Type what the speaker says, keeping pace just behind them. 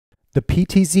The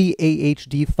PTZ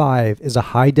AHD5 is a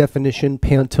high-definition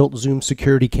pan-tilt zoom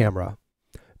security camera.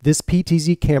 This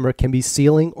PTZ camera can be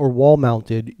ceiling or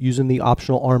wall-mounted using the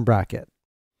optional arm bracket.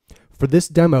 For this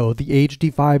demo, the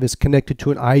AHD5 is connected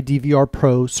to an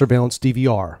iDVR-PRO surveillance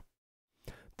DVR.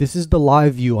 This is the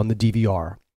live view on the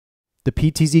DVR. The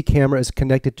PTZ camera is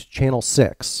connected to channel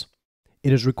 6.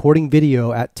 It is recording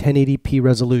video at 1080p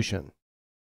resolution.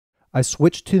 I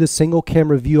switch to the single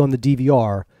camera view on the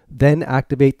DVR, then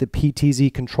activate the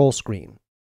PTZ control screen.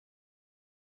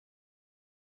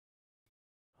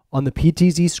 On the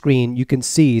PTZ screen, you can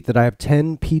see that I have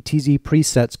 10 PTZ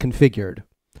presets configured.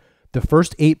 The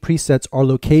first 8 presets are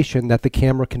location that the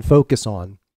camera can focus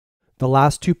on. The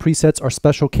last 2 presets are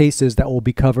special cases that will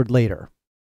be covered later.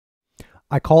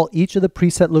 I call each of the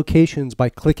preset locations by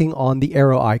clicking on the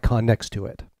arrow icon next to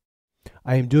it.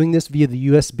 I am doing this via the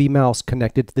USB mouse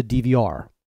connected to the DVR.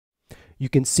 You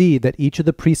can see that each of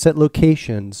the preset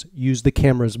locations use the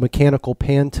camera's mechanical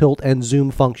pan, tilt, and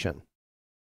zoom function.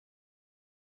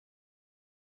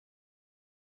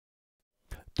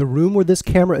 The room where this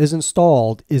camera is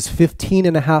installed is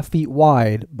 15.5 feet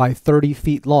wide by 30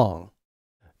 feet long.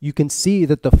 You can see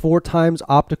that the 4x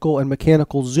optical and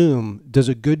mechanical zoom does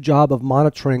a good job of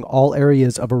monitoring all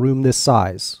areas of a room this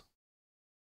size.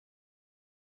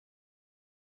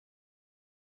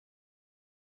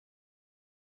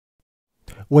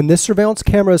 When this surveillance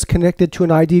camera is connected to an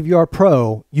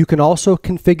iDVR-PRO, you can also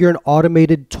configure an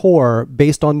automated tour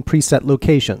based on preset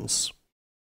locations.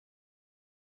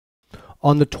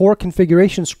 On the tour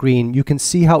configuration screen, you can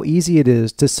see how easy it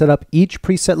is to set up each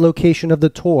preset location of the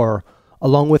tour,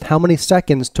 along with how many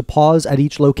seconds to pause at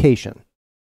each location.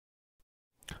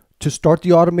 To start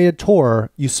the automated tour,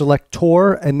 you select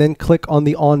Tour and then click on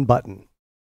the On button.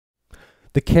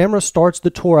 The camera starts the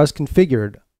tour as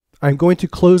configured. I'm going to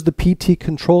close the PT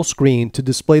control screen to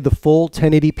display the full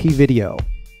 1080p video.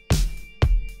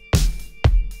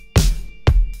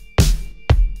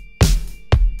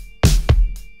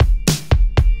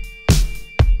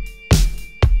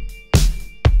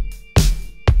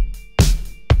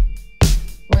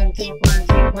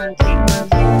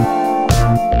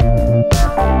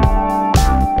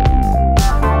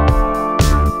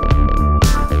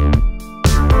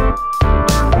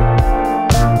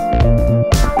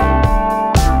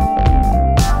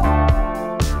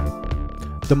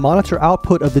 The monitor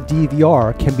output of the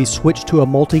DVR can be switched to a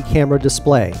multi-camera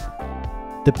display.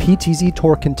 The PTZ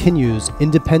tour continues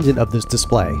independent of this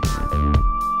display.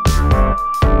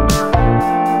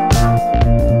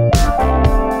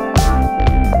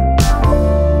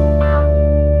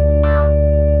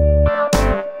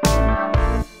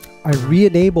 I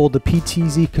re-enable the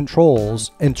PTZ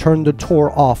controls and turn the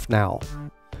tour off now.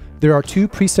 There are 2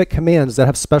 preset commands that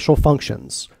have special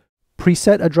functions.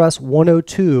 Preset address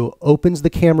 102 opens the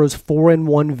camera's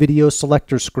 4-in-1 video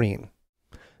selector screen.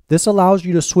 This allows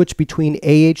you to switch between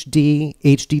AHD,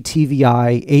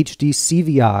 HD-TVI,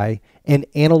 HDCVI, and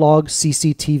analog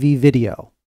CCTV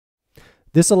video.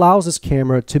 This allows this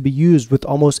camera to be used with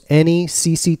almost any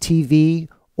CCTV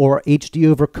or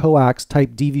HD-over-Coax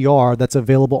type DVR that's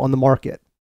available on the market.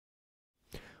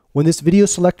 When this video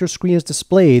selector screen is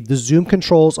displayed, the zoom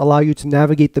controls allow you to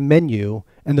navigate the menu,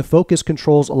 and the focus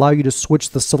controls allow you to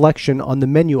switch the selection on the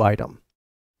menu item.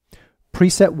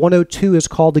 Preset 102 is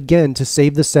called again to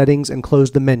save the settings and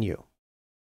close the menu.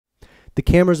 The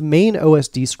camera's main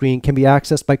OSD screen can be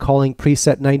accessed by calling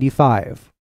preset 95.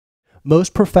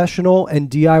 Most professional and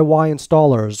DIY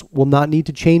installers will not need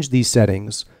to change these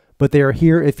settings, but they are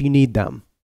here if you need them.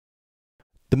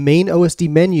 The main OSD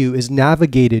menu is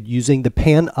navigated using the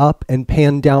pan up and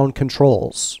pan down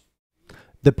controls.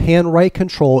 The pan right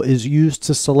control is used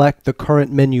to select the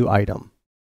current menu item.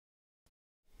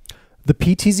 The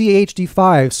PTZ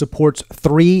HD5 supports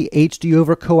 3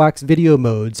 HD-over-Coax video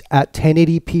modes at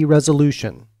 1080p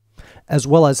resolution, as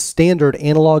well as standard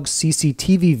analog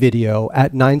CCTV video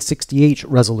at 960h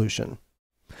resolution.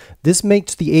 This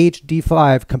makes the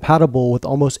AHD5 compatible with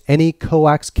almost any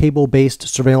coax cable-based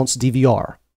surveillance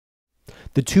DVR.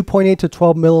 The 2.8 to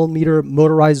 12mm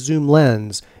motorized zoom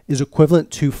lens is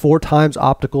equivalent to 4x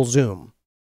optical zoom.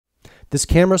 This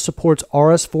camera supports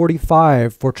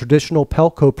RS-45 for traditional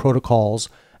Pelco protocols,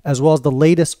 as well as the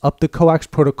latest up-the-coax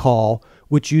protocol,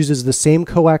 which uses the same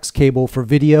coax cable for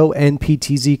video and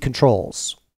PTZ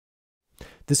controls.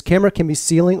 This camera can be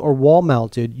ceiling or wall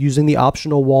mounted using the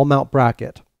optional wall mount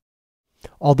bracket.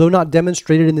 Although not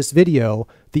demonstrated in this video,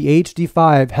 the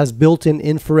AHD5 has built-in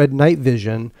infrared night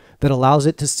vision that allows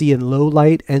it to see in low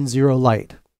light and zero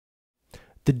light.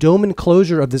 The dome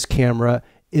enclosure of this camera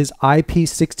is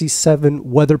IP67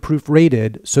 weatherproof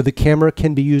rated, so the camera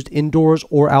can be used indoors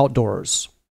or outdoors.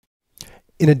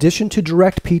 In addition to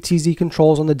direct PTZ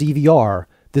controls on the DVR,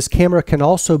 this camera can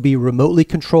also be remotely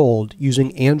controlled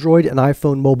using Android and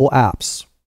iPhone mobile apps.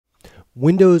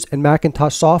 Windows and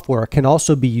Macintosh software can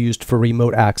also be used for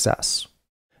remote access.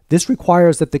 This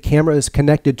requires that the camera is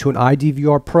connected to an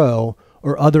iDVR-PRO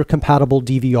or other compatible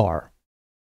DVR.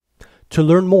 To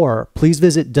learn more, please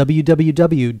visit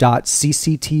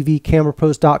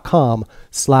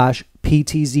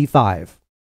www.cctvcamerapros.com/PTZ5.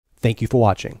 Thank you for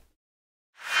watching.